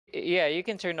Yeah, you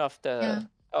can turn off the. Yeah.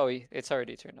 Oh, it's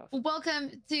already turned off.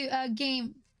 Welcome to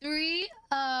game 3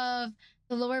 of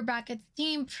the lower brackets,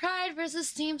 Team Pride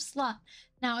versus Team Sloth.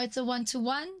 Now it's a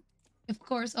 1-to-1, of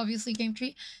course, obviously game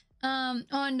 3.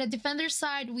 On the defender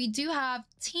side, we do have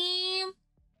Team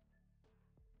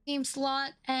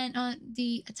Sloth, and on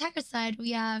the attacker side,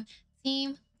 we have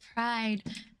Team Pride.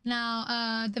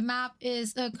 Now, the map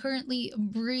is currently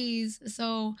Breeze,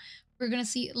 so we're gonna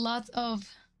see lots of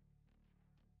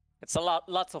It's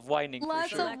lots of whining.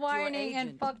 lots for sure. of whining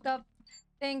and fucked up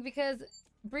thing, because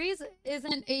Breeze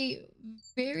isn't a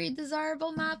very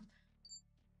desirable map.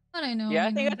 But I know. Yeah,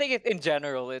 I know. I think in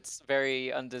general it's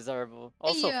very undesirable.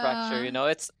 Also, Yeah. Fracture. You know,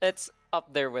 it's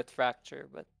up there with Fracture,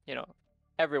 but you know,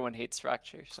 everyone hates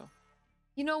Fracture. So.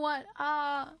 You know what?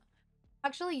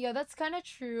 Actually, yeah, that's kind of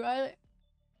true. But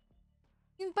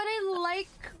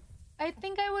I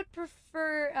think I would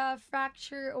prefer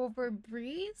Fracture over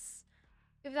Breeze.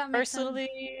 If that makes Personally,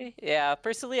 sense. yeah,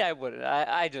 personally I wouldn't.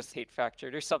 I just hate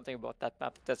Fracture. There's something about that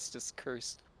map that's just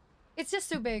cursed. It's just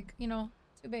too big, you know,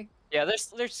 too big. Yeah,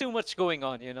 there's too much going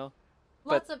on, you know.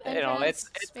 Lots But of entrance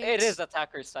it is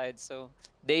attacker side, so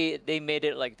they made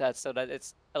it like that so that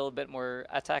it's a little bit more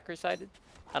attacker sided,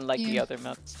 unlike the other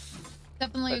maps.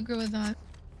 Definitely agree with that.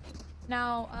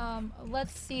 Now,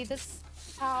 let's see this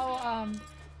how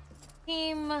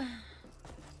team.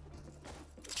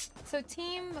 So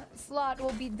Team Sloth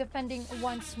will be defending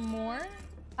once more,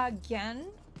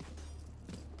 again.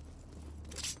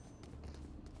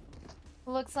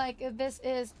 Looks like this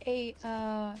is a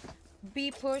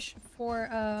B push for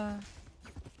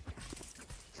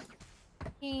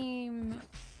Team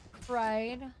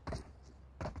Pride.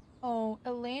 Oh,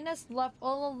 Elena's left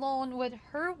all alone with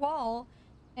her wall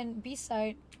and B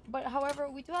side. But however,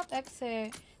 we do have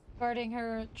Exe guarding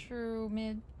her through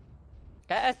mid.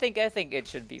 I think it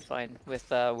should be fine with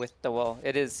the wall.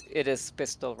 It is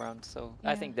pistol round, so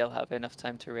I think they'll have enough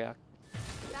time to react.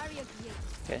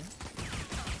 Okay.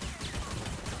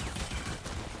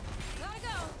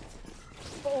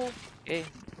 Oh. Okay,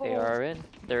 they are in.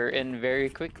 They're in very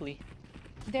quickly.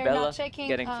 They're Bella not checking.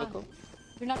 getting Fuko.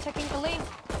 They're not checking Elaine.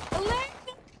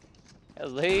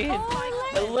 Elaine! Elaine!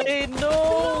 Oh, Elaine,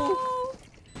 no!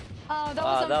 That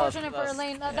was unfortunate for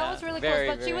Elaine. That was really close,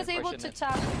 but she was able to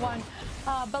tap one.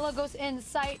 Bella goes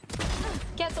inside,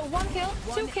 gets a 1 kill,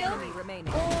 2 kill.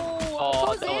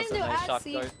 Oh, goes into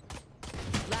Atsy.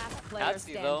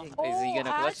 Atsy though, is he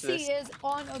gonna clutch this? Atsy is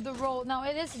on the roll. Now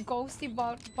it is Ghosty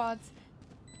bots.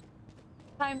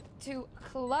 Time to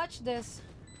clutch this.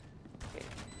 Okay.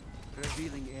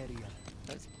 Revealing area.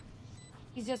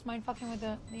 He's just mind fucking with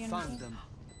the enemy. Found them.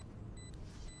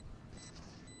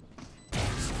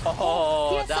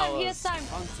 Oh, he has time.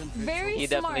 Very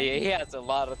smart. He has a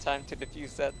lot of time to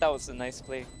defuse that. That was a nice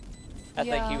play. I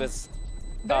think he was.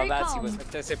 Atsy was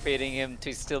anticipating him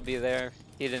to still be there.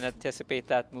 He didn't anticipate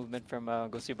that movement from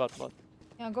Ghosty Bot.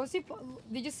 Yeah,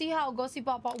 did you see how Ghosty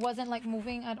Bot wasn't like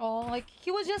moving at all? Like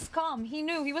he was just calm. He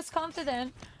knew, he was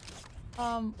confident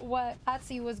what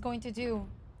Atsy was going to do.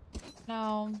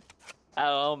 Now I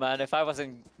don't know, man. If I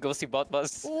wasn't Ghosty Bot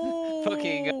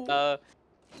fucking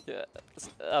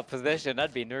position,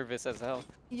 I'd be nervous as hell.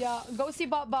 Yeah, Ghosty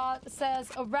Bot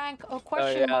says a rank, a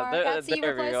question mark. Atsy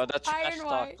replies Iron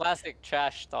White. Classic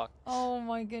trash talk. Oh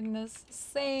my goodness.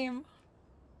 Same.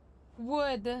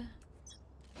 Wood.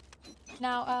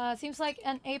 Now, seems like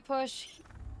an A push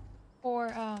for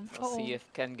Let's see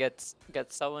if Ken gets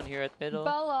someone here at middle.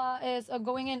 Bella is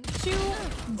going in too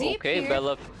deep. Okay, here.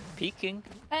 Bella peeking.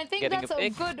 I think that's a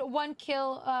good 1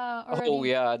 kill already. Oh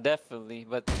yeah, definitely.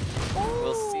 But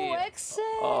we'll see. Exe.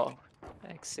 Oh,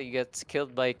 Exe gets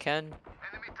killed by Ken.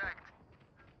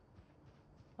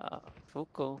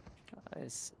 Fuko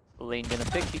is Lane gonna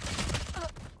pick you.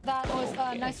 That was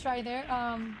a nice try there.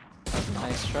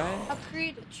 Nice try.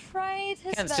 Creed tried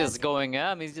his Ken's best. just going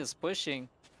he's just pushing.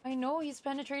 I know, he's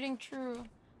penetrating through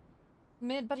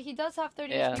mid, but he does have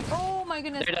 30 Yeah. HP. Oh my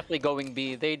goodness. They're definitely going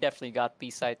B. They definitely got B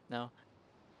site now.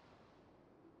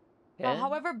 Yeah.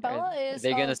 However, Bella is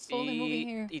they're gonna slowly moving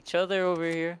here. each other over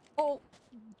here. Oh.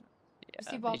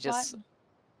 Yeah, they just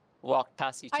walk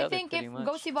past each other. I think if much.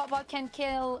 Ghosty Bot can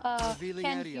kill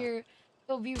Ken here,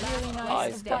 it'll be really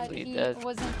nice, but he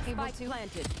wasn't able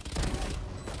to.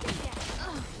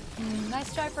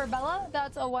 Nice try for Bella.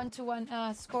 That's a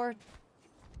 1-to-1 score.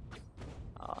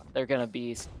 They're gonna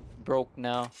be broke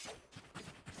now.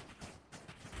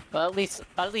 But at least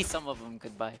some of them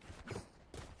could buy.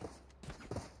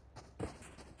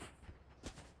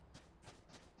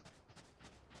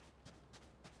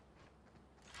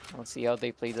 Let's see how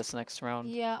they play this next round.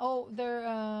 Yeah. Oh, they're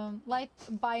light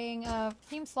buying.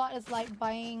 Team Sloth is light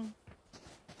buying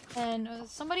And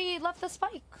somebody left the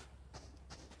spike.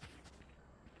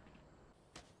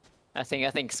 I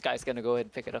think Sky's gonna go ahead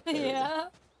and pick it up. There. Yeah.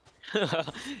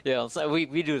 Yeah, so we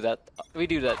do that. We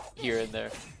do that here and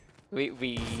there. We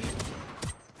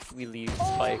leave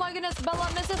Spike. Oh my goodness, Bella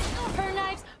misses her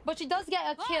knives, but she does get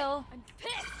a kill.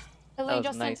 Elaine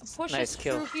Justin pushes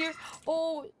through here.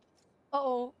 Oh,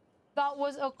 uh-oh. That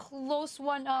was a close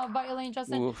one by Elaine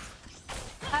Justin. Oof.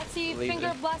 Patsy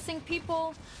finger blasting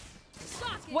people.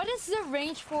 What is the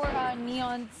range for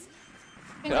Neon's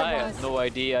finger I blast? have no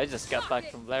idea. I just got back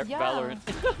from Valorant.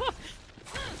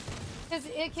 Because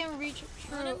it can reach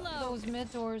through those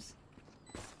mid doors.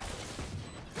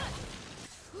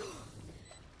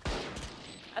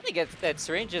 I think its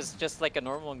range is just like a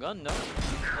normal gun, no?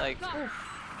 Like,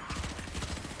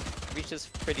 reaches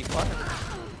pretty far.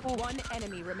 One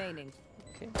enemy remaining.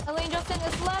 Okay. Elaine Justin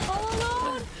is left all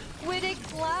alone with a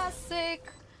classic.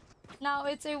 Now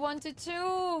it's a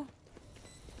 1-2.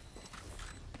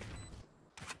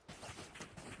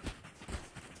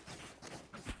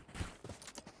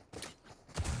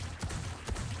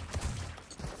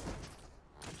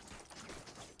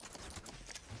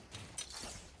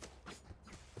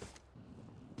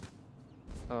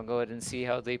 I'll go ahead and see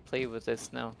how they play with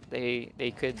this now. They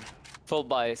could full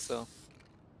buy, so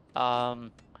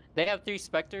they have 3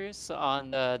 Spectres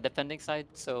on the defending side,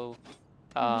 so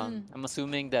I'm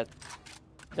assuming that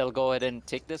they'll go ahead and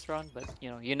take this round, but you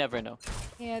know, you never know.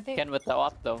 Yeah, Ken with the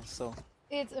op though, so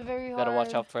it's a very hard. gotta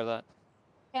watch out for that.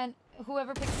 And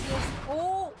whoever picks this,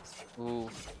 oh, Ooh,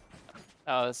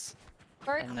 that was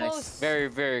very a close. nice,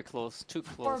 very close, too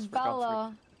close for for comfort.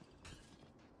 Bella.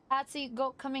 Patsy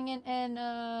coming in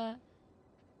and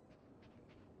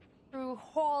through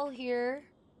Hall here.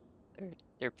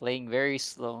 They're playing very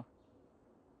slow.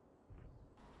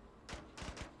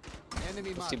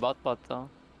 Enemy See mark. bot though.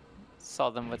 Saw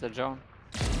them with a drone.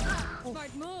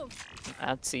 Smart move.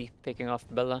 Atsy picking off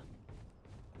Bella.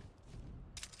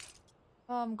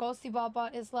 Ghosty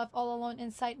Bot is left all alone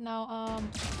inside now.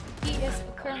 He is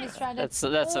currently stranded.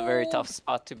 That's a very tough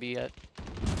spot to be at.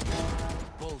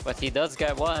 But he does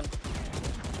get one.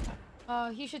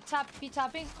 He should be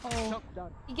tapping. Oh, Shot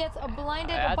down. he gets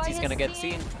blinded by Atsy's his gonna get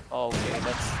team. seen. Oh, okay,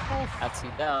 that's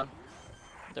Atsy down.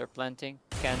 They're planting.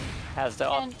 Ken has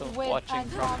the And opto with watching an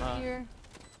from. op here.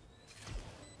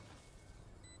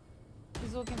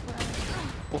 He's looking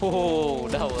for. Oh,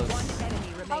 that One was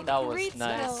enemy remaining. that was Great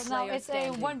nice. skill. Now Player it's a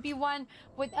standing. 1v1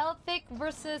 with Elthic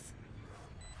versus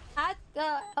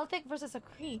Elthic versus a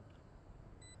Creed.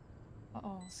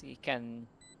 Uh-oh. See, can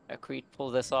Creed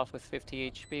pull this off with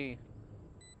 50 HP?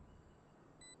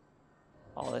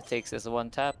 All it takes is one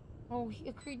tap. Oh,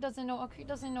 Creed doesn't know. Creed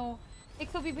doesn't know.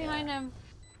 It could be behind him.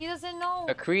 He doesn't know.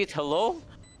 Creed, hello?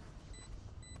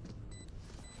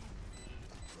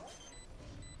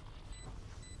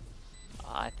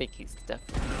 I think he's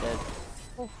definitely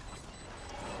dead.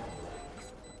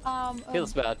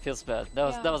 Feels bad, feels bad.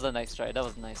 That was a nice try. That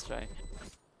was a nice try.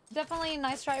 Definitely a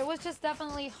nice try. It was just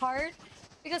definitely hard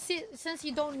because since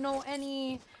you don't know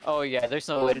any, Oh yeah, there's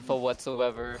no info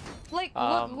whatsoever. like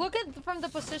look at from the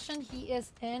position he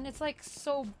is in. It's like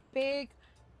so big.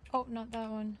 Oh, not that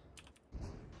one.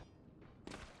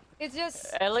 It's just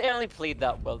Ellie played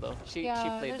that well though. She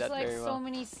played there's that like very so well.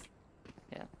 many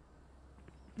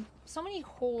so many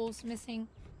holes missing.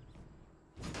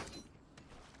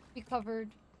 Be covered.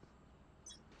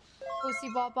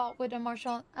 OC Bot with a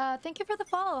Marshall. Thank you for the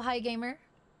follow, Hi Gamer.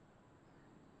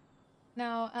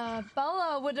 Now,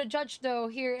 Bella with a judge though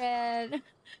here at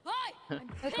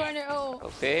the corner. Oh,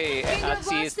 Okay, Finger Atsy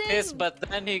is blasting! pissed, but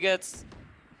then he gets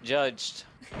judged.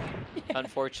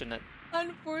 Unfortunate.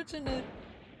 unfortunate.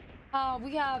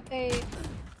 We have a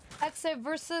Exit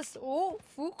versus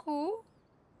Fuku.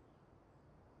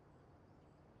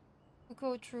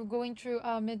 Fuku going through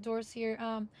mid doors here.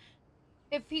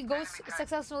 If he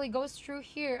successfully goes through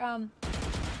here,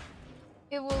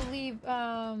 it will leave.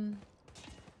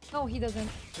 No, he doesn't.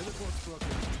 Teleport's broken.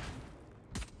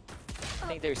 I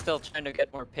think they're still trying to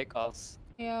get more pickoffs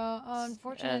Yeah,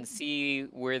 unfortunate. and see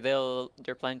where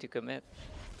they're planning to commit.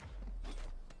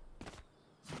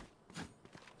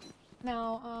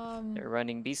 Now, They're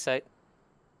running B site.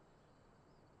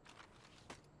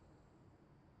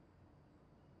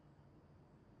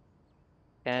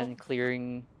 And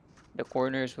clearing the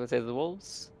corners with his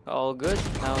wolves. All good.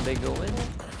 Now they go in.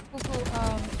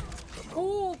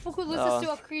 Fuku, Fuku loses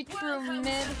to a Creed through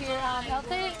mid here.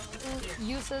 Elte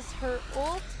uses her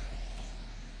ult.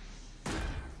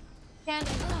 And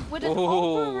with an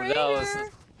operator.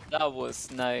 That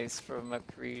was nice from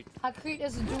Creed. Creed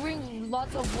is doing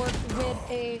lots of work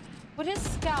with his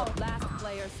scout. Last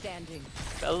player standing.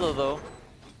 Bella though.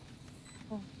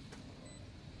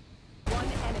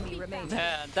 remaining.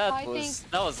 Man, I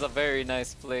that was a very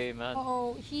nice play, man.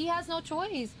 Oh, he has no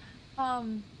choice.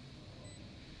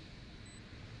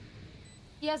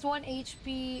 He has 1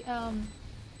 HP.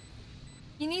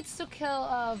 He needs to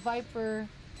kill Viper.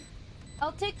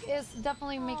 Celtic is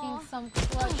definitely making some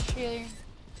clutch here.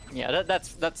 Yeah,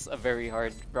 that's a very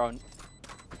hard round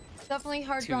Definitely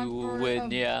hard to round for win.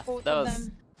 Yeah, both that of was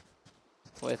them.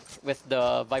 with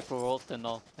the Viper ult and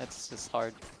all. That's just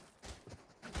hard.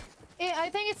 I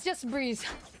think it's just Breeze.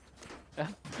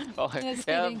 Oh, Just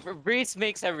yeah, kidding. Breeze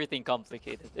makes everything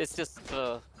complicated. It's just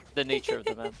the nature of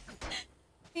the man.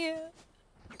 Yeah.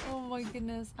 Oh my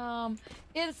goodness.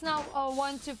 It's now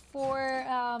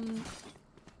 1-4.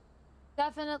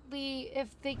 Definitely, if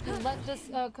they can let this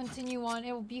continue on,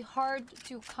 it will be hard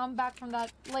to come back from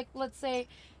that. Like, let's say,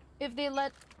 if they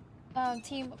let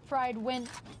Team Pride win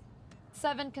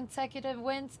 7 consecutive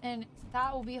wins, and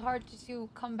that will be hard to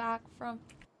come back from.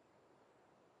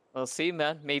 We'll see,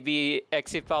 man. Maybe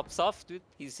Exit pops off, dude.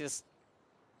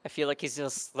 I feel like he's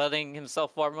just letting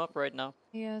himself warm up right now.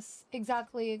 Yes,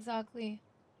 exactly, exactly.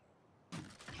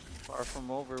 Far from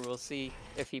over. We'll see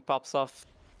if he pops off.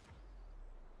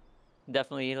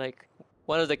 Definitely, like,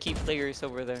 one of the key players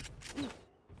over there.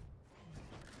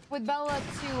 With Bella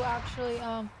too, actually.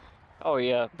 Oh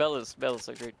yeah, Bella's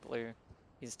a great player.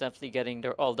 He's definitely getting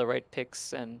all the right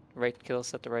picks and right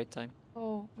kills at the right time.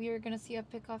 Oh, we are gonna see a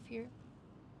pick off here.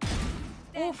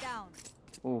 Stand down.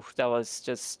 Oof, that was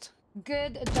just...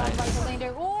 Good job by the lane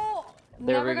there. Oh,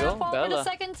 There never we gonna go, fall for the Bella.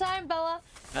 second time, Bella.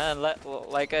 And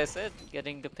like I said,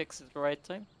 getting the picks at the right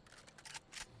time.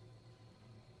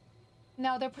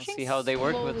 Now they're We'll pushing. see how they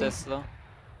work with slowly. this though.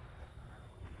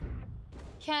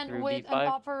 Ken Through with an B5.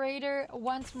 operator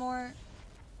once more.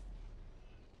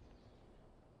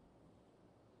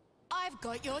 I've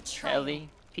got your trail. Ellie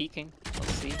peeking.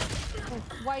 Let's see.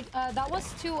 White. That was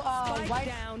too Spike white.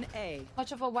 down A.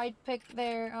 Much of a white pick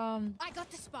there. I got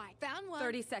the spike. Found one.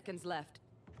 30 seconds left.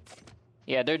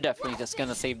 Yeah, they're definitely just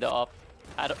gonna save the op.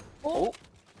 I don't. Oh.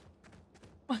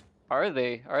 Are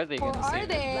they? Are they Or gonna are save it?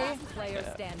 they? Last player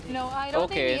standing. No, I don't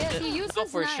Okay, think he is. He used no,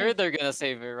 his for knife. sure they're gonna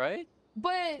save it, right?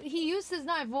 But he used his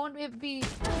knife. Won't it be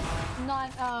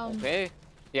not Okay.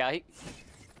 Yeah,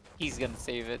 he's gonna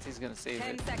save it. He's gonna save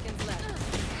 10 it. seconds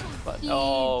left. But He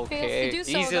okay, fails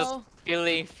to do he's so, just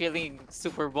though. feeling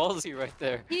super ballsy right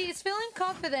there. He's feeling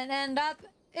confident, and that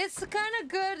it's kind of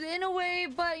good in a way,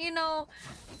 but you know,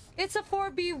 it's a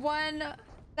 4v1.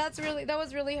 That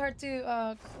was really hard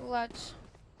to clutch.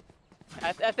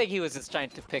 I think he was just trying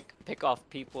to pick off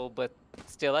people, but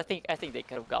still, I think they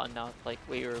could have gotten out like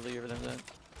way earlier than that.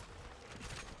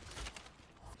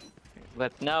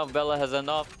 But now Bella has an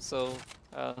op, so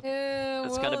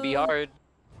it's gonna be Whoa. hard.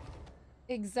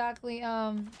 Exactly.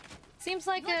 Seems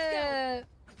like Let's a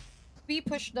B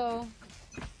push though.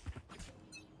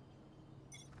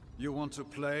 You want to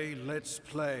play? Let's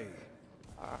play.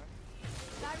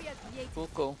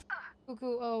 Cool.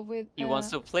 Cuckoo. Oh, with. He wants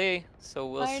to play, so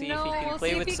we'll I see know, if he can we'll play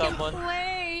see if with he someone. Can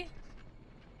play.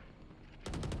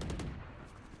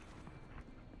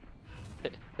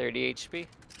 30 HP.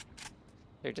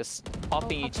 They're just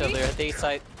popping each okay. other at A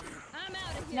site. I'm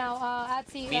out of here. Now,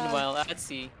 Atsi. Meanwhile,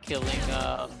 Atsi killing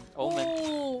Omen.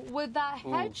 Oh, with that Ooh.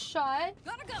 headshot.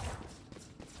 Gotta go.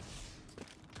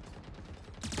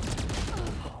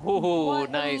 Ooh, What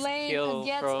a nice lane kill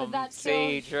gets from that kill.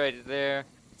 Sage right there.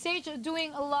 Sage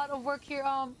doing a lot of work here.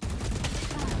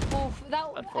 Oof, that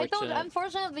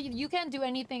unfortunately you can't do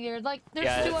anything here. Like there's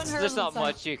Yeah, two on her. there's not side.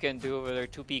 much you can do over there.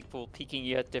 Two people peeking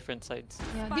you at different sides.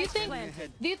 Yeah. Spike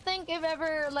Do you think if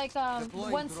ever like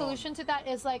Deploying one drone. solution to that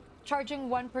is like charging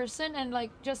one person and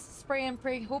like just spray and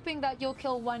pray, hoping that you'll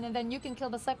kill one and then you can kill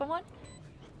the second one?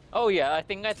 Oh yeah, I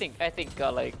think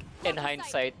like in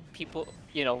hindsight, people,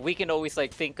 you know, we can always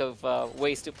like think of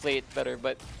ways to play it better,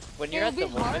 but when you're It'll at the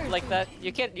be moment hard. like that,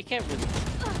 you can't really,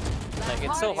 like,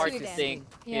 it's so hard to think.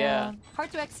 Yeah.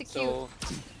 Hard to execute. So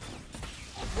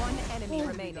One enemy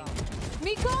remaining.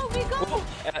 Miko! Oh,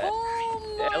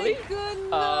 Oh my Ellie?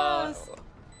 goodness!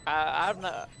 I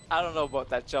don't know about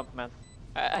that jump, man.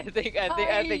 I think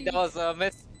that was a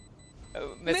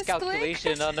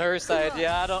miscalculation on her side.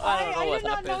 Yeah, I don't know I what did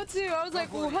not know happened. too. I was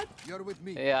like, Don't worry, what? You're with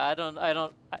me. Yeah, I don't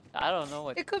know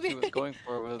what It could she be- was going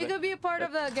for with It could be a part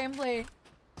of the gameplay.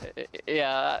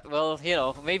 Yeah, well, you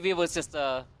know, maybe it was just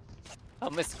a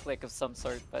misclick of some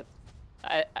sort, but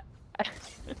I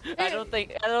don't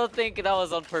think that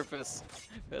was on purpose.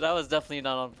 That was definitely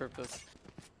not on purpose.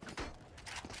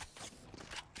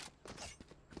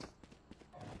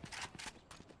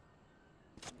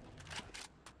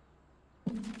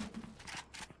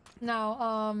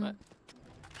 Now, What?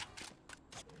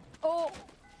 oh,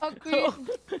 Agreed.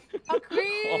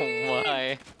 Agreed. Oh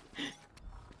my.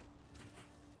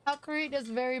 Agreed is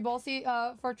very ballsy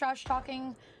for trash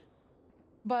talking.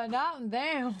 But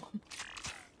damn.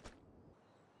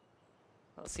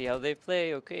 Let's see how they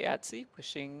play. Okay, Atsy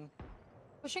pushing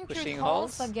Pushing Pushing through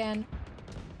halls halls. again.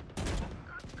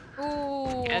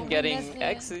 Ooh. and he getting missed it.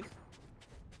 exit.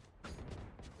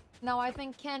 Now I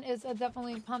think Ken is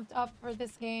definitely pumped up for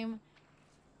this game.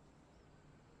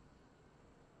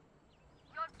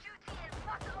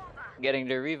 Getting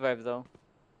the revive though.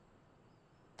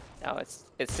 Now it's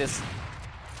just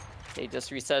they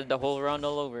just reset the whole round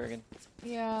all over again.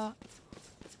 Yeah.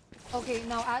 Okay,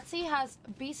 now Atsy has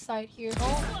B side here.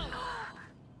 Oh.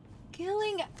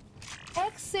 Killing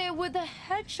Exit with a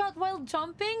headshot while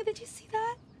jumping. Did you see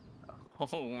that?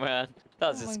 Oh man, that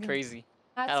was Oh my just goodness. crazy.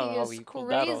 I don't know how Atsy we is pulled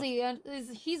that off. crazy and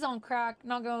he's on crack,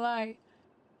 not gonna lie.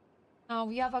 Now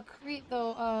we have a Crete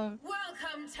though.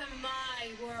 Welcome to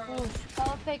my world.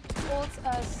 I'll take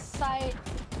ults aside.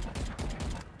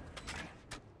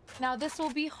 Now this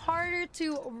will be harder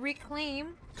to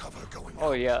reclaim. Cover going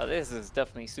Oh yeah, this is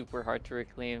definitely super hard to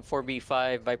reclaim.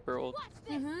 4v5 Viper ult.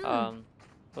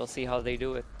 We'll see how they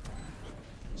do it.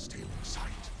 Still in sight.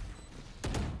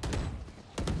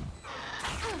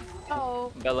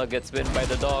 Oh, Bella gets bitten by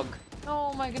the dog.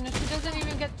 oh my goodness, she doesn't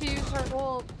even get to use her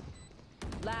ult.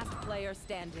 Last player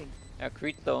standing.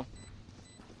 Crete though.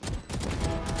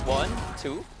 1,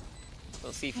 2.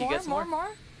 We'll see if he gets more. More.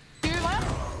 Here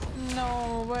left?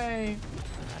 No way.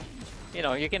 You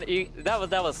know,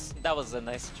 that was a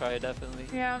nice try, definitely.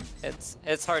 Yeah.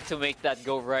 It's hard to make that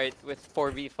go right with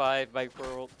 4v5 Viper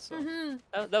ult. So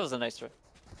that was a nice try.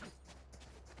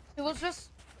 It was just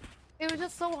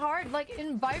so hard. Like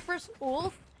in Viper's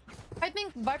ult, I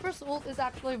think Viper's ult is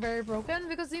actually very broken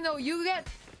because you know you get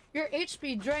your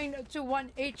HP drained to 1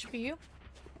 HP,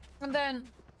 and then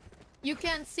you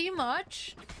can't see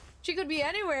much. She could be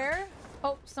anywhere.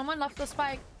 Oh, someone left the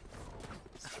spike.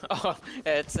 Oh,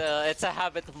 it's a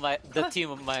habit of the team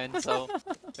of mine. So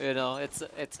you know, it's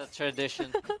a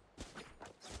tradition.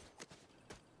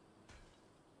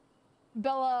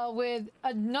 Bella with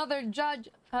another judge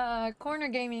corner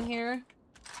gaming here.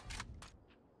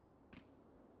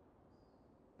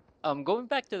 Going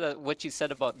back to what you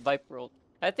said about Viper ult,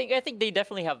 I think they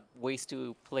definitely have ways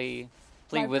to play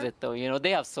with Viper? it though. You know,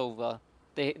 they have Sova.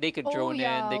 They could drone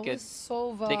yeah, in. They with could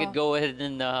Sova. go ahead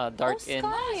and dart oh, in.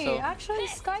 Sky. So Actually,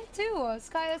 Sky too.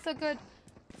 Sky is a good.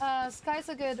 Sky's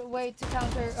a good way to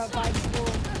counter Vipe's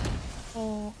ult.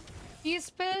 Oh, he's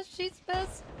pissed. She's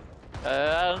pissed.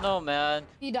 I don't know, man.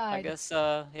 He died. I guess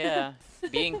yeah,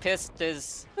 being pissed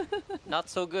is not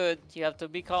so good. You have to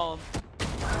be calm.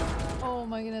 Oh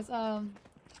my goodness.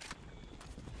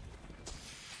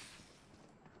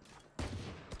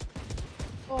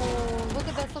 Oh, look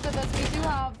at this. Look at this. We do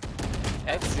have.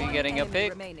 Exy One getting a enemy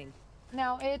pick. remaining.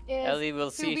 Now it is. Ellie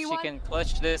will see if she 2v1. can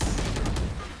clutch this.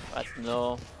 But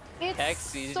no. It's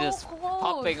Exy so just close.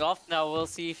 popping off now. We'll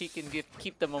see if he can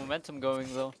keep the momentum going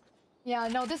though. Yeah,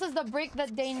 no, this is the break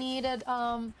that they needed.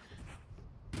 Now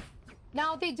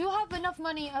they do have enough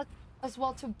money as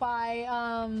well to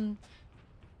buy.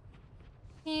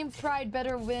 Team Pride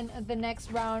better win the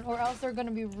next round, or else they're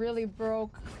gonna be really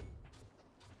broke.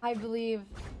 I believe.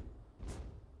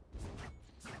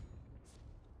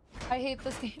 I hate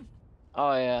this game.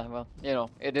 Oh yeah, well, you know,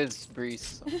 it is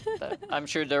Breeze. So I'm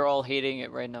sure they're all hating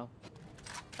it right now.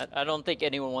 I don't think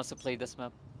anyone wants to play this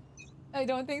map. I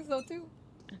don't think so too.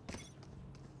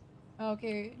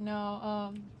 Okay,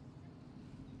 now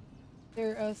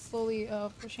they're slowly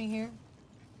pushing here.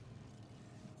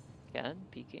 Can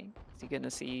peeking. Is he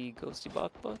gonna see Ghosty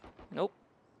Bot? Nope.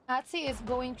 Atsy is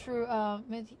going through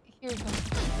mid. Here's one.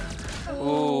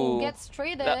 Ooh. Gets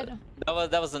traded.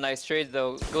 That was a nice trade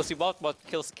though. Ghosty Bot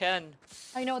kills Ken.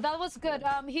 I know that was good.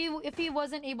 If he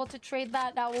wasn't able to trade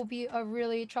that, that will be a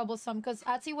really troublesome because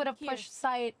Atsy would have pushed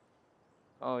side.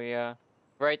 Oh yeah.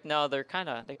 Right now they're kind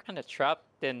of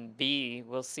trapped in B.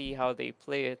 We'll see how they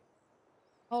play it.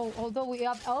 Oh, although we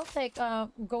have Elthic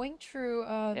going through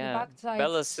the Yeah. backside.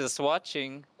 Bella's just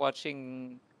watching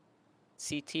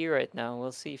CT right now.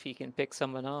 We'll see if he can pick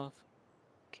someone off.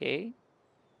 Okay.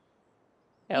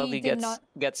 LD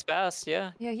gets past,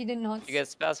 yeah. Yeah, he did not. He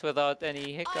gets past without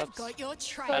any I've hiccups. got your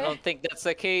trail. I don't think that's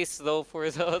the case though for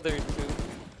the other two.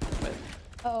 But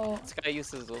Oh, Sky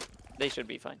uses though. They should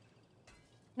be fine.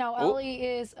 now Oh. Ellie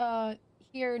is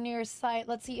here near site.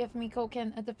 Let's see if Miko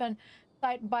can defend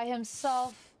site by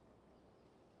himself.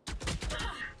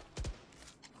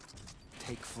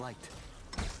 Take flight.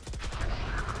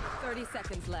 30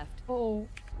 seconds left. Oh,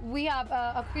 we have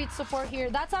a Creed support here.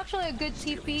 That's actually a good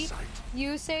TP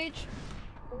usage.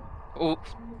 Ooh,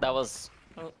 that was.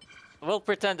 We'll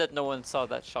pretend that no one saw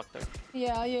that shock there.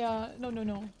 Yeah, yeah. No, no,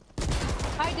 no.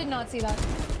 I did not see that.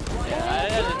 Yeah, I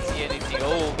didn't see anything.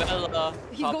 Oh, Bella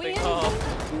He going popping in.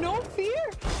 off. No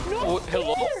fear. No Oh, fear.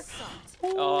 hello.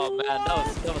 Oh man, that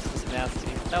What? was just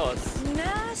nasty. That was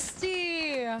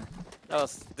Nasty.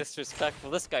 disrespectful.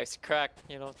 This guy's cracked.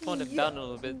 You know, tone him down a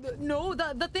little bit. No,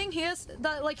 the thing is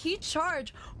that like he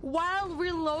charged while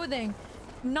reloading,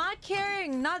 not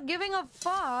caring, not giving a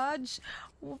fudge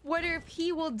whether if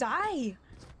he will die.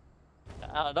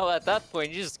 I don't know. At that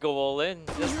point, you just go all in.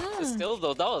 Just still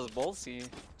though, that was ballsy.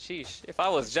 Sheesh. If I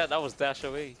was Jet, I was dash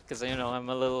away because you know I'm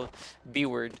a little B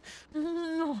word.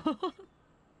 No.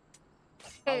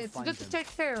 Hey, it's find good to them.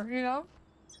 take care, you know.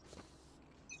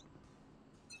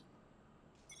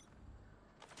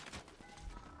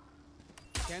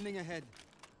 Scanning ahead.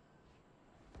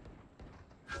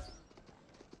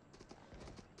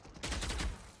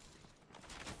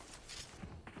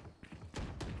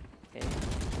 Okay.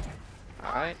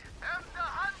 All right.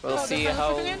 We'll Oh, see the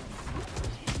how. shooting in?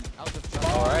 Out of charge.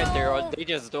 All right, Oh. they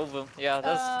just dove him. Yeah,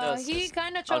 that's He just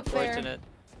kind of choked there. unfortunate.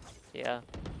 Yeah.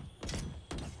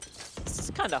 This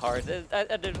is kind of hard.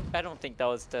 I don't think that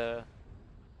was the.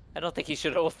 I don't think he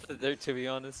should have ulted there, to be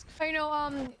honest. I know.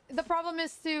 The problem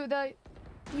is too that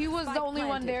he was the Spike only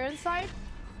one planted. there inside.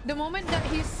 The moment that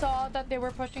he saw that they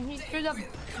were pushing, he should have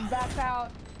backed out.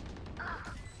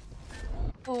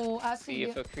 Oh, I See see.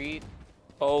 if a Creed.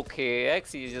 Okay,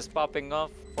 Xe is just popping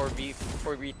off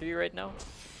 4v3 right now.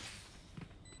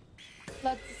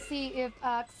 Let's see if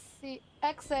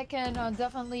Exa can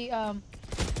definitely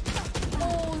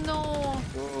Oh no!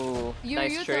 Ooh, You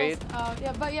nice used trade. those out.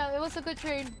 Yeah, but yeah, it was a good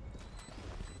trade.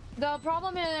 The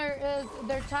problem here is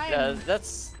their time.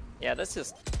 That's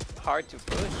just hard to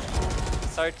push.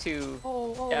 It's hard to.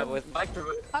 Oh. Yeah, with micro.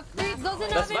 Creed doesn't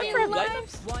Does have any Viper have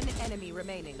lives. One enemy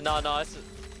remaining. No,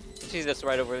 she's just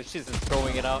right over. She's just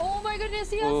throwing it out. Oh my goodness,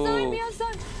 he has time. Ooh. He has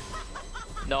time.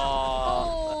 No.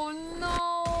 Oh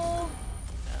no!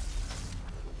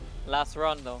 Last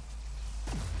run though.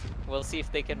 We'll see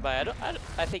if they can buy.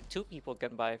 I think 2 people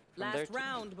can buy from there. Last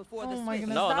round before Oh the my switch.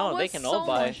 goodness. No, that no, they was can so all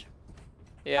buy. much.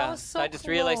 Yeah, was so I just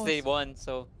realized they close. won,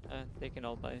 so they can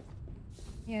all buy.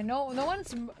 Yeah, no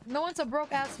one's a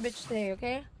broke ass bitch today,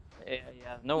 okay?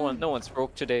 Yeah. No one's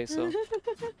broke today, so.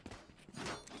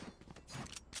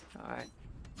 All right.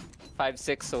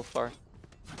 5-6 so far.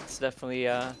 It's definitely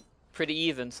pretty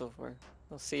even so far.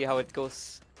 We'll see how it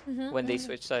goes when they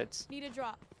switch sides. Need a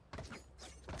drop.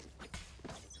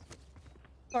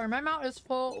 Sorry, my mouth is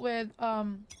full with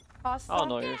pasta. Oh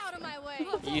no, Out of my way.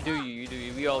 you do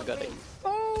you. We all got it.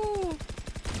 Oh!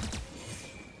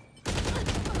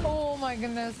 Oh my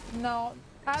goodness. No.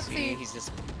 See, Patsy he's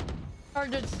just.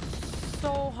 charged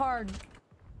so hard.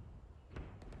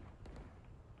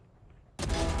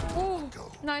 Ooh,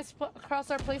 nice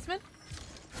crosshair placement.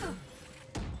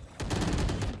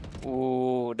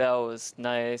 Ooh, that was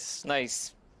nice.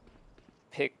 Nice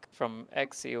pick from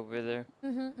Xe over there.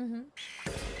 Ooh.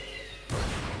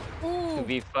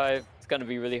 2v5. It's gonna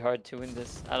be really hard to win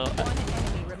this. I don't. One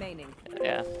enemy remaining.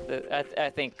 Yeah, I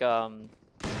think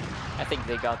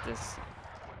they got this.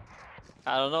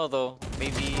 I don't know though.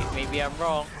 Maybe I'm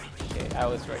wrong. Okay, I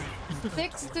was right.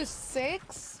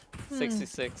 6-6?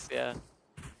 66. Yeah.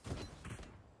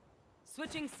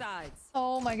 Switching sides.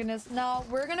 Oh my goodness. Now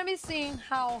we're gonna be seeing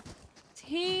how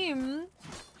team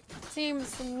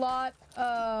slot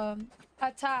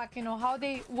attack, you know, how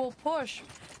they will push,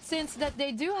 since that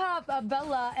they do have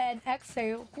Bella and Exe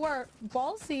who are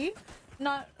ballsy,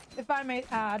 not, if I may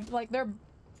add, like they're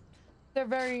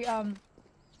very ano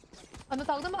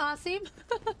tawag na maasim?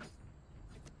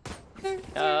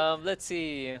 Let's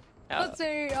see. Let's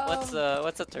say What's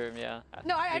the term? Yeah.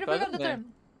 no, I They forgot call the them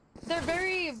term. They're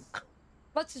very,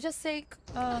 let's just say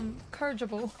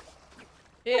courageable.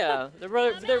 Yeah, they're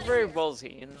very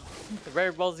ballsy, you know. They're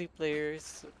very ballsy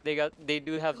players. They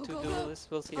do have 2 duelists.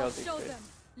 We'll see how they play.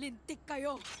 Lintik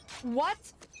kayo. What?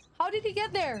 How did he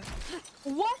get there?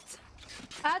 What?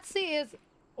 Atsi is.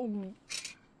 Oh.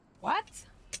 What?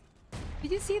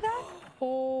 Did you see that?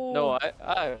 Oh. No,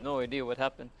 I have no idea what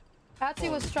happened.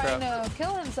 Atsi was Holy trying crap. to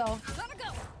kill himself.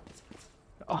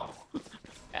 Oh.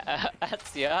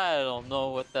 Yeah, I don't know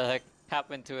what the heck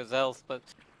happened to his health, but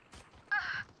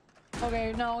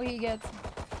Okay, no, he gets.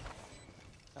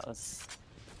 that was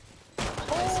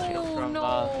nice kill Oh from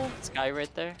no! Sky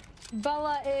right there.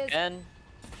 Bella is And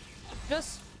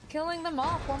just killing them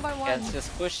off one by one Ken's just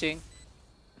pushing.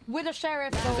 with a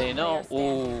sheriff. Do though. they know?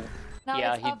 Ooh. Now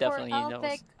Yeah, it's he up definitely for knows.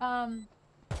 Altic,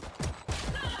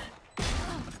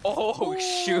 Oh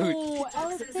shoot! Ooh,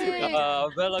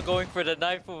 Eltic. Bella going for the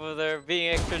knife over there,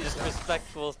 being extra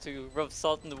disrespectful to rub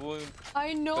salt in the wound.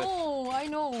 I know, I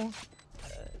know.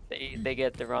 They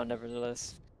get the round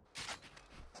nevertheless.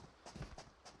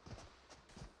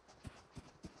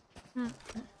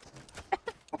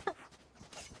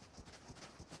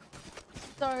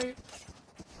 Sorry.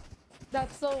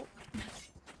 That's so...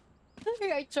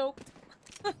 I choked.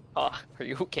 Are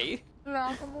you okay? No,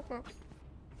 I'm okay.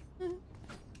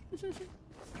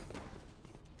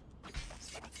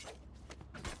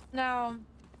 Now,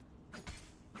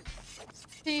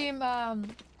 team, I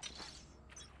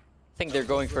think they're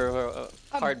going for a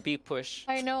hard B push.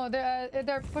 I know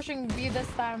they're pushing B this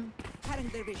time.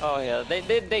 Oh yeah,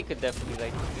 they could definitely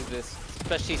like do this,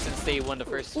 especially since they won the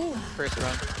first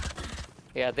round.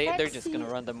 Yeah, they're just gonna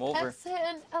run them over. Exit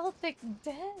and Eltic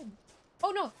dead. Oh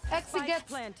no, Exit gets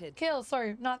planted. kill.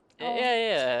 Sorry, not. Oh.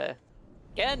 Yeah.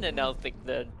 Ken and Eltic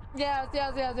dead. Yeah.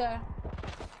 Oh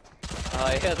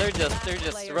yeah, they're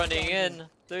just running in.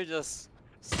 They're just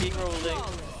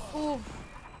steamrolling. Ooh.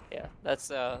 Yeah, that's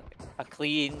a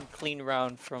clean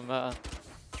round from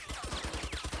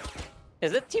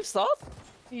Is it Team SLOTH?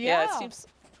 Yeah, it seems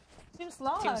Team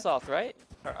SLOTH. Team SLOTH, right?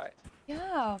 All right.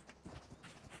 Yeah.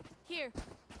 Here.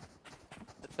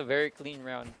 It's a very clean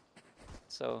round.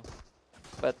 So,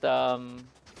 but on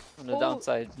the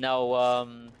downside, now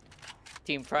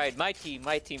Team Pride, my team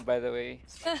by the way.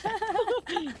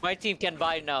 My team can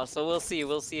buy now, so we'll see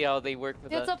how they work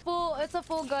with It's that. a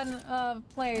full gun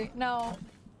play now.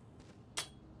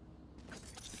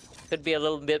 Could be a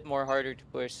little bit more harder to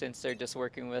push since they're just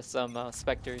working with some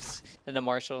Spectres and the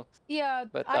Marshal. Yeah,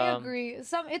 But, I agree.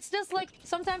 It's just like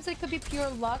sometimes it could be pure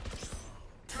luck.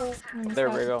 Oh, There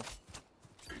we go.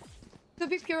 Could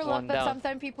be pure luck One that down.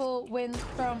 sometimes people win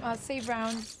from save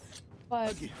rounds,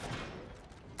 but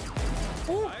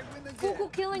ooh, Cuckoo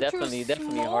killing Definitely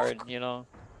through smoke. hard, you know.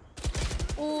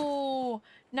 Ooh,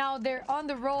 now they're on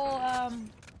the roll.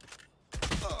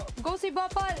 Go see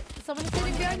Boppat. Someone's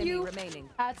sitting behind Enemy you. remaining.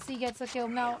 Atsy gets a kill.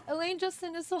 Now Elaine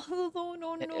Justin is all alone.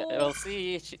 Oh no. We'll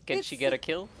see. Can she get a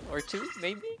kill or two,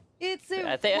 maybe? It's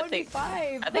a I think 1v5.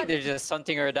 I think they're just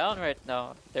hunting her down right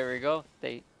now. There we go.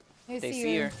 They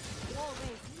see her.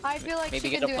 I feel like Maybe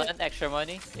she get can a do plant, it. extra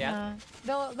money. Yeah.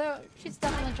 She's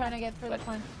definitely trying to get for the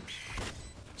plant.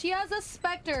 She has a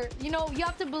Spectre. You know, you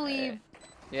have to believe.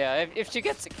 Yeah, if she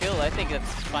gets a kill, I think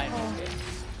that's fine. Oh. Okay.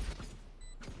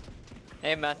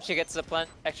 Hey man, she gets the plant,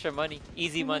 extra money,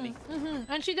 easy money.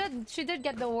 And she did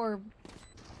get the orb.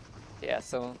 Yeah,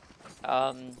 so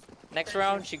next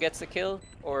round she gets a kill,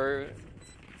 or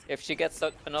if she gets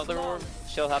another orb,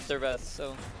 she'll have the rest.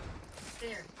 So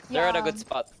they're at a good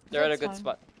spot. They're at a good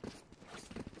spot.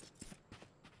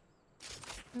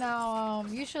 Now,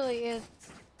 usually it's...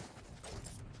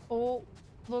 Oh,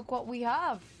 look what we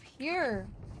have here.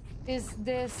 Is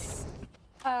this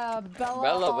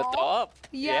Bella with the up.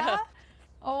 Yeah.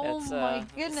 Oh That's, my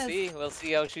goodness. We'll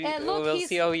see how she. And look, we'll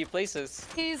see how he places.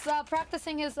 He's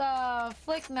practicing his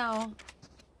flick now.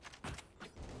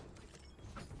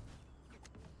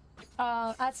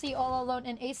 Atsy all alone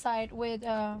in A side with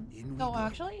no,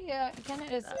 actually, yeah,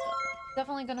 Kenneth is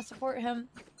definitely gonna support him.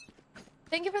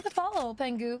 Thank you for the follow,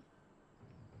 Pengu.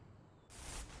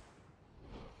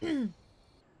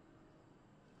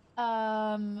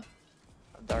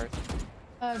 Dart.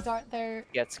 Dart there.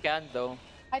 Get scanned though.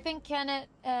 I think Kenneth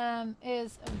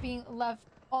is being left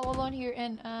all alone here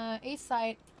in A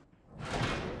side.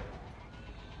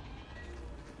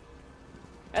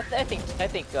 I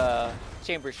think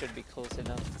Chamber should be close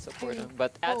enough to support him,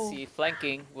 but Atsy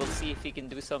flanking. We'll see if he can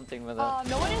do something with that.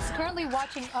 No one is currently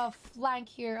watching a flank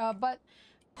here, but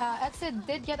Atsy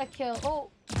did get a kill. Oh,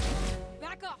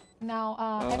 Back up. now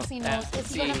Atsy knows.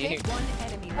 Is he gonna pick? One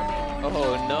enemy remaining.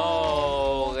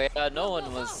 Oh no! Yeah, no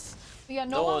one was. Yeah,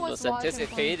 No one was watching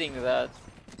anticipating that.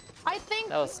 I think,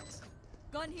 That was.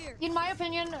 Gun here. in my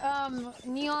opinion,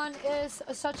 Neon is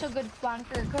such a good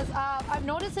flanker because I've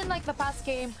noticed in like the past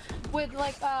game with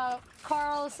like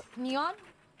Carl's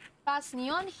past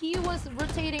Neon, he was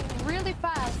rotating really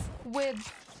fast with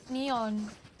Neon,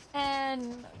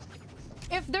 and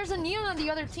if there's a Neon on the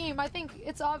other team, I think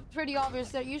it's pretty obvious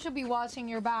that you should be watching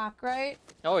your back, right?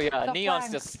 Oh yeah, The Neon's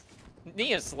flank.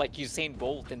 Neon's like Usain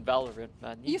Bolt in Valorant,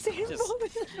 man. Usain Bolt.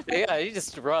 Yeah, you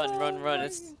just run. my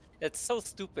It's so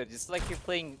stupid. It's like you're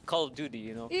playing Call of Duty,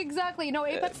 you know. Exactly. No,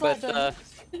 Apex But Legends.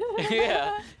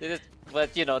 yeah,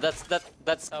 but you know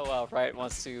that's how Riot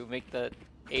wants to make the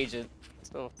agent.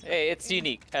 So hey, it's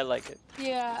unique. I like it.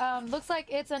 Yeah, looks like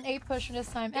it's an A push this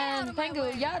time. And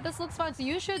Pengu, yeah, this looks fun. So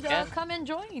you should Yeah. come and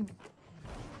join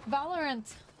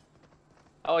Valorant.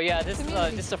 Oh yeah, this is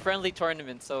Community. just a friendly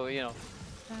tournament, so you know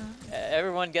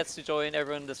everyone gets to join,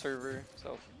 everyone in the server,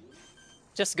 so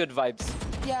just good vibes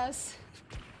Yes.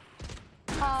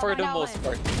 for the Now, most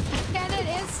part.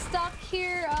 Kenneth is stuck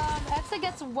here. Exa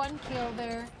gets 1 kill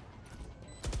there.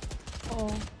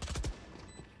 Oh.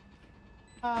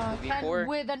 Ken Before.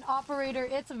 with an operator.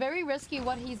 It's very risky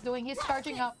what he's doing. He's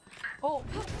charging up. Oh.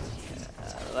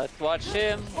 Let's watch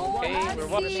him. Oh, Okay, we're Atsi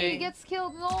watching. gets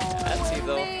killed. No, Atsi,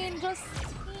 though. Elaine, Justine.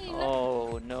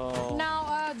 Oh no.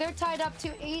 Now they're tied up to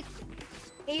 8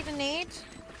 and 8.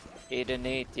 8 and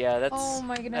 8. Yeah, that's. Oh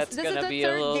my goodness. That's This gonna is the be a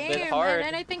third little game, bit hard.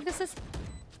 and I think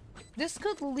this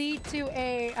could lead to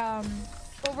a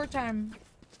overtime.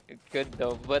 Good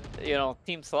though, but you know,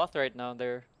 Team Sloth right now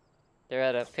they're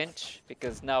at a pinch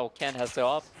because now Ken has the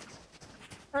op.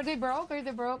 Are they broke?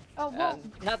 Oh, whoa.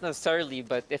 Not necessarily,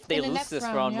 but if they In the lose next this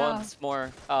round, round yeah. once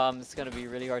more, it's gonna be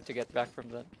really hard to get back from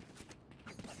that.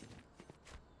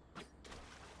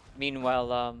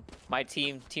 Meanwhile, my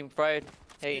team, Team Pride,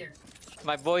 hey,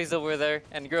 my boys over there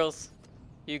and girls,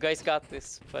 you guys got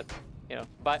this. But you know,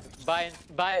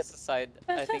 bias aside,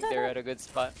 I think they're at a good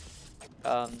spot.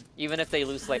 Even if they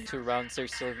lose like 2 rounds, they're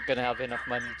still gonna have enough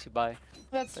money to buy.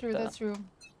 That's true. That's true.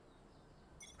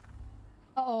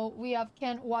 Uh-oh, we have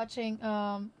Ken watching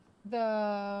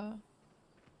the.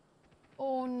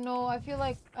 Oh no, I feel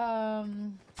like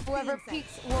whoever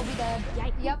peeks will be dead.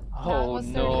 Yep, that Oh, was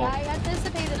 30. no. I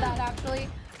anticipated that actually.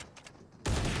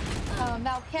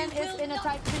 Now Ken is in a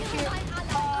tight pinch here.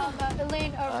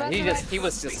 Elaine, He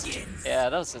was just, yeah,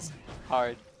 that was just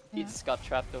hard. He Yeah. just got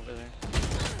trapped over there.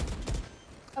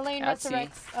 Elaine Atsi.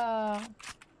 resurrects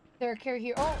their carry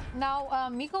here. Oh, now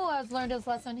Miko has learned his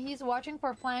lesson. He's watching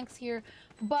for flanks here,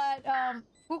 but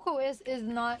Fuko is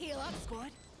not. Heal up, squad.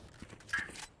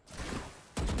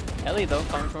 Ellie though,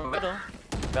 coming from middle.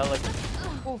 Felt like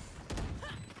Oof.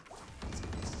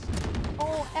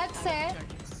 Oh, Exe.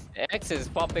 X is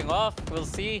popping off. We'll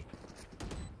see.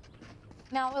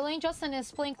 Now Elaine Justin is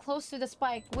playing close to the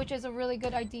spike, which is a really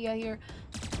good idea here.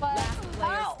 But Last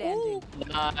player standing. ooh,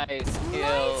 Nice kill.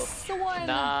 nice one.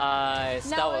 Nice.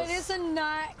 Now that was it is a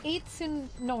 9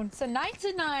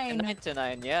 to 9. 9 to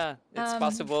 9. Yeah, it's Um,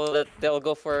 possible that they'll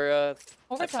go for a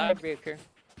Overtime. tiebreaker.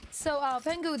 So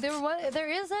Pengu, there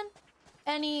isn't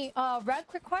any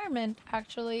rank requirement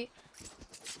actually.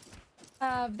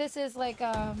 This is like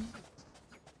an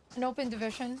open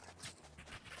division.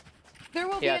 There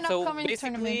will be Yeah. an So upcoming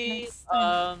tournament basically, next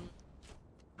time.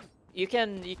 you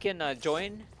can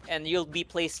join and you'll be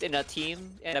placed in a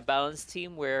team, in a balanced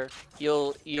team where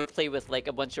you'll play with like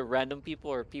a bunch of random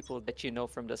people or people that you know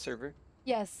from the server.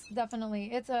 Yes,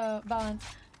 definitely. It's a balance.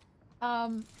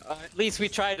 At least we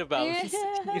try to balance.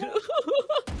 Yeah. You know?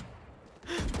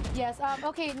 Yes.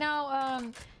 Okay. Now,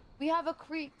 we have a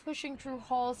creep pushing through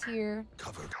halls here.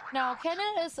 Now,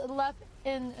 Kenneth is left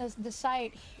in the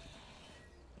site.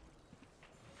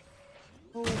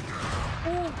 Ooh.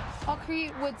 Ooh, a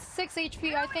creep with 6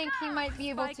 HP. I think he might be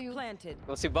able Spike to. planted.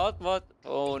 What's about what?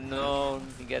 Oh no,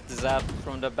 he gets zapped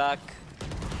from the back.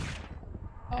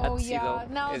 Oh Atsi, yeah.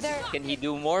 though, Now there. can he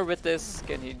do more with this?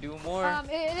 Can he do more?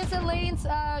 It is Elaine's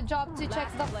job to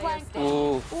check the Last player flank. standing.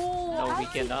 Ooh, Ooh, no, we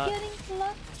Atsi cannot. getting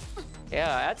plucked.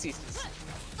 Yeah, Atsi's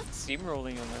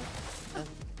steamrolling on that.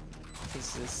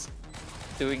 He's just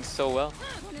doing so well.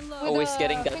 One in low. With Always a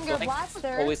getting that finger flank.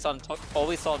 blaster. Always on top.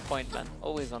 Always on point, man.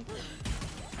 Always on point.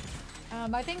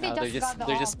 I think they No, just got the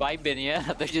they're just op. vibing,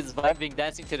 yeah. They're just vibing,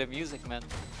 dancing to the music, man.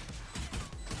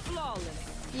 Flawless.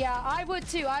 Yeah, I would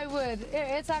too. I would.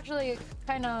 It's actually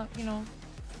kind of, you know,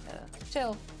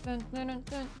 chill. Dun, dun, dun,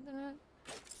 dun, dun.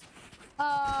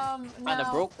 Kind of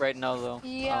now- broke right now, though.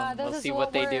 Yeah, this we'll is see what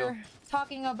what they do. we're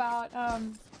talking about.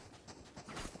 And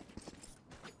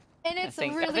I it's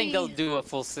think really. they'll do a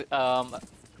full,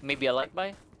 maybe a light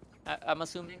buy. I'm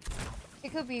assuming.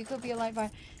 It could be a light buy.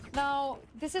 Now,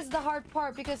 this is the hard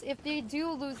part because if they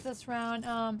do lose this round,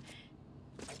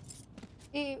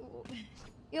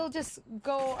 it'll just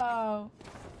go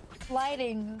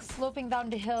sliding, sloping down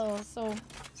the hill. So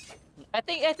I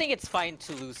think it's fine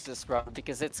to lose this round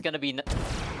because it's gonna be 9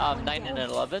 and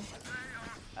 11.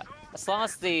 As long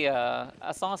as they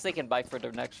can buy for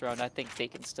their next round, I think they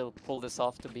can still pull this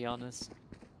off. To be honest,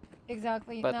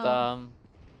 exactly. but no.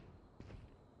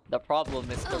 the problem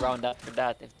is the round after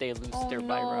that if they lose Oh their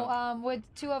buy round. no! With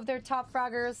 2 of their top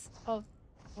fraggers. Oh,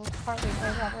 well, partly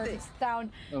their fraggers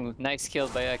down. Ooh, nice kill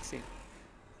by Exi.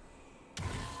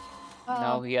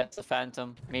 Now he has a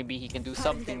phantom. Maybe he can do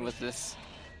something with this.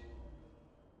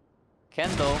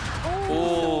 Kendall.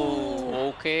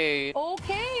 Oh, okay.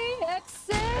 Okay,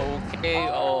 exit. Okay.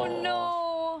 Oh Oh,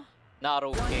 no! not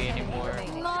okay anymore.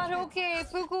 Not okay.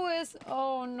 Fuku is.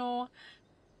 Oh no.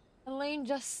 Elaine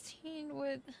Justine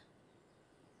with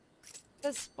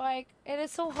the spike. It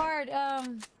is so hard.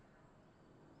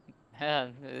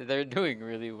 Man, they're doing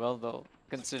really well though,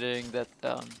 considering that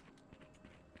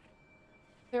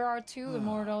There are two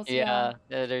immortals. yeah,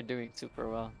 they're doing super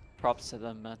well. Props to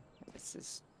them, man. This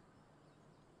is.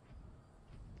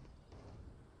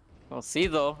 We'll see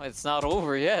though. It's not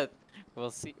over yet.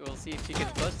 We'll see. We'll see if you can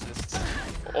clutch this.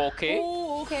 Okay.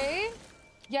 Oh, okay.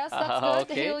 Yes, that's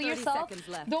good. Okay. Heal 30 yourself. seconds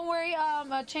left. Don't worry.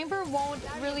 Chamber won't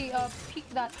really peek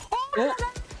that. Oh,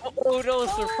 oh no!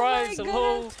 Surprise! my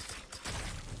Hello.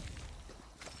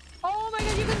 Oh my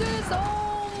god, you can do this!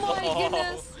 Oh my Oh.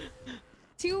 goodness!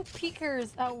 Two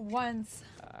peekers at once.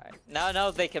 Alright.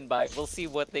 Now they can buy. We'll see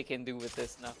what they can do with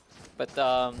this now. But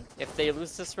if they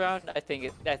lose this round, I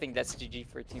think that's GG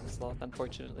for Team Sloth,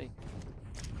 unfortunately.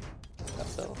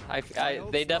 So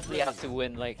they definitely have to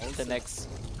win like the next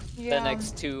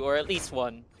two or at least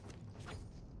one.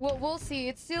 We'll see.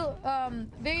 It's still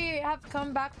they have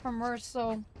come back from worse,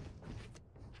 so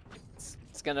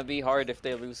It's gonna be hard if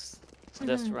they lose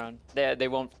this round. They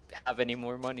won't have any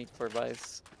more money for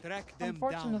buys. Track them down.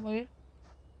 unfortunately.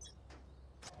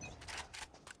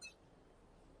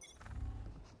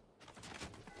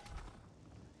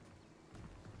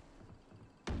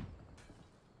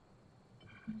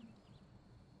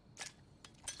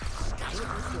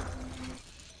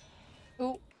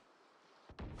 Ooh.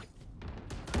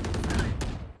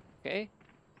 Okay.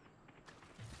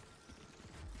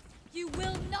 You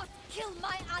will not kill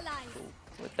my allies.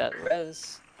 With that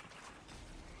res.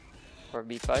 For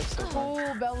B5 so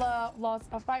far. Oh, Bella lost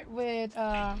a fight with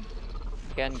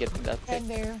Again getting that pick. and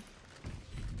there.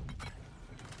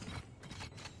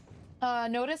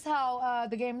 Notice how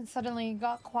the game suddenly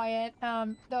got quiet.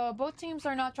 Both teams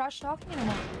are not trash talking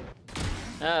anymore.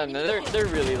 No, they're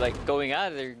really like going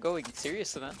at it. They're going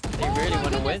serious, man. They Oh really my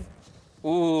want to goodness. win.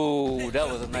 Ooh, that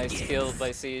was a nice kill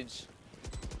by Sage.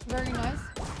 Very nice.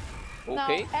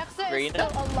 Okay, Now, Exa is Reina.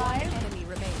 still alive. Enemy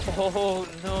remains. Oh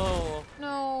no.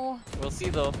 No. We'll see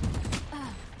though.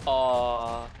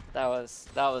 Oh, that was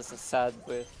a sad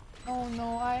whiff. Oh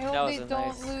no. I That hope was they a don't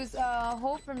nice- lose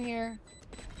hope from here.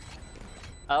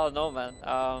 I don't know, man.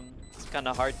 It's kind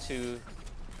of hard to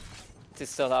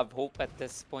still have hope at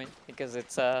this point because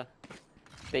it's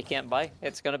they can't buy.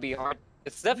 It's gonna be hard.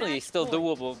 It's definitely Match still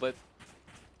point. doable, but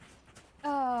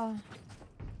I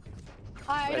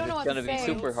don't know it's what gonna to be say.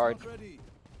 super hard.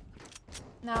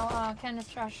 Now, Ken is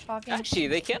trash talking. Actually,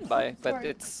 they can buy, but Sorry.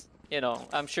 it's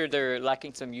I'm sure they're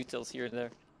lacking some utils here and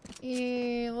there.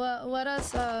 Let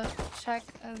us check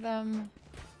them.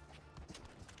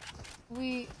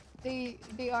 They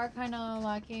are kind of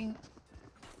lacking.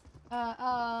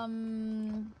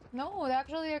 No,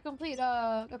 actually they're complete.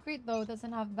 Accrete though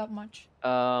doesn't have that much.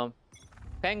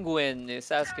 Penguin is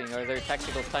asking, are there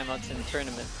tactical timeouts in the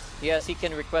tournament? Yes, he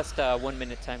can request a 1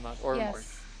 minute timeout or more.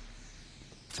 Yes.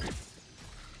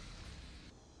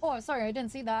 Oh, sorry, I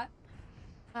didn't see that.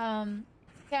 Ken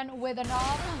with an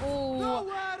off. Oh,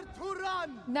 Nowhere to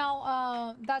run.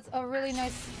 now that's a really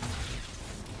nice.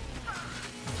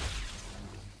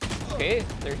 Okay,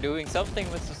 they're doing something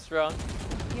with this round.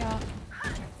 Yeah.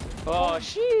 Oh,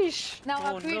 sheesh! Now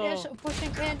Oh Accrete no! is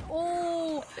pushing in.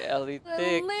 Oh, Elite.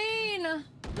 Lane.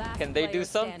 Last Can they do player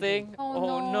standing. something?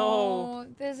 Oh, no!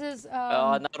 This is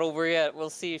Not over yet. We'll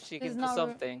see if she It's can do not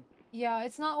something. yeah,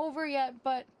 it's not over yet,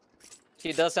 but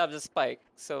She does have the spike,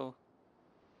 so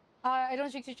I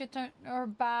don't think she should turn her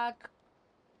back.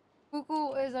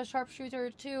 Fuku is a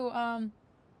sharpshooter too.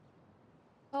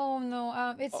 Oh no.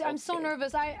 I'm so Okay.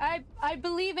 nervous. I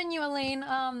believe in you, Elaine.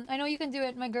 I know you can do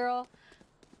it, my girl.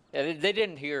 yeah, they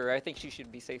didn't hear her. I think she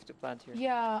should be safe to plant here.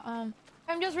 Yeah.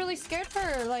 I'm just really scared for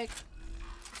her. Like,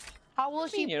 how will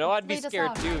she? I'd be play this scared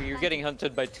out? too. You're getting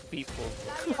hunted by 2 people.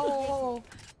 Oh,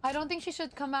 I don't think she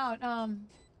should come out.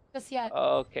 Just yet.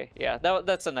 Okay, yeah,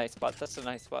 that's a nice spot. That's a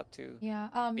nice spot to Yeah.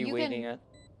 be You waiting can. at.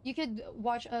 You could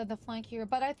watch the flank here,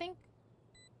 but I think.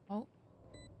 Oh.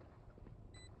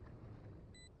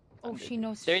 Oh, she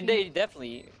knows. They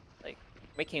definitely like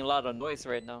making a lot of noise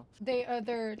right now.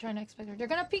 They're trying to expect her. They're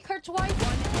gonna peek her twice.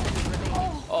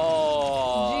 Oh,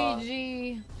 Oh,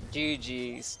 GG.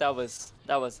 GG's. That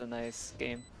was a nice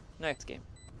game. Nice game.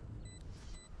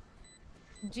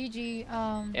 GG.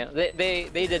 Yeah,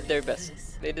 they did their best.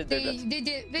 They did their best. They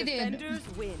did. Defenders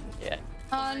win. Yeah.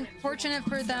 Unfortunate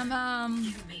for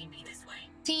them.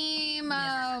 Team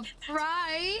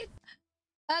Pride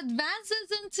advances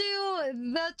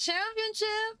into the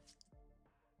championship.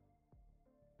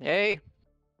 Hey,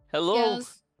 hello.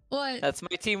 Yes. What? That's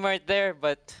my team right there.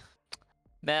 But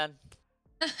man,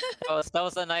 that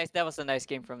was a nice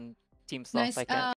game from Team Sloth. Nice. I can't.